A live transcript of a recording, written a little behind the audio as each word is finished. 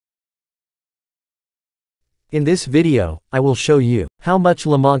In this video, I will show you how much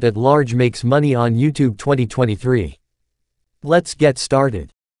Lamont at large makes money on YouTube 2023. Let's get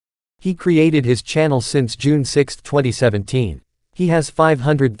started. He created his channel since June 6, 2017. He has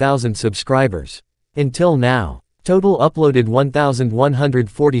 500,000 subscribers. Until now, total uploaded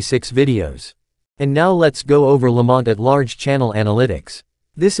 1,146 videos. And now let's go over Lamont at large channel analytics.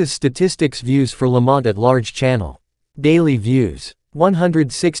 This is statistics views for Lamont at large channel. Daily views,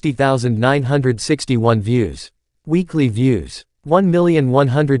 160,961 views. Weekly views,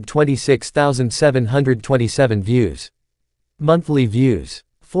 1,126,727 views. Monthly views,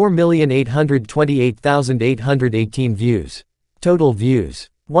 4,828,818 views. Total views,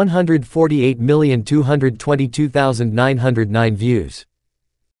 148,222,909 views.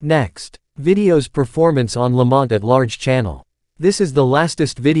 Next, videos performance on Lamont at large channel. This is the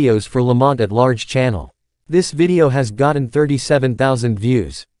latest videos for Lamont at large channel. This video has gotten 37,000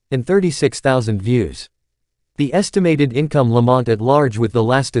 views, and 36,000 views. The estimated income Lamont at large with the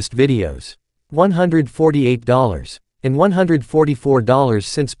latest videos, $148, and $144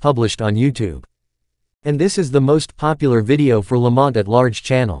 since published on YouTube. And this is the most popular video for Lamont at large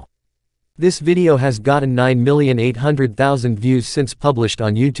channel. This video has gotten 9,800,000 views since published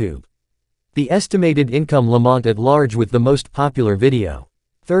on YouTube. The estimated income Lamont at large with the most popular video,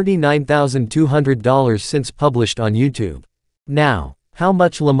 $39,200 since published on YouTube. Now, how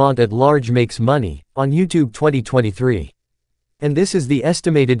much Lamont at large makes money on YouTube 2023. And this is the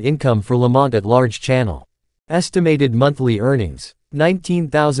estimated income for Lamont at large channel. Estimated monthly earnings,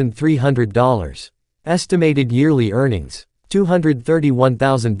 $19,300. Estimated yearly earnings,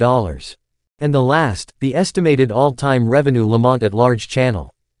 $231,000. And the last, the estimated all-time revenue Lamont at large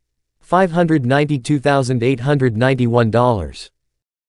channel, $592,891.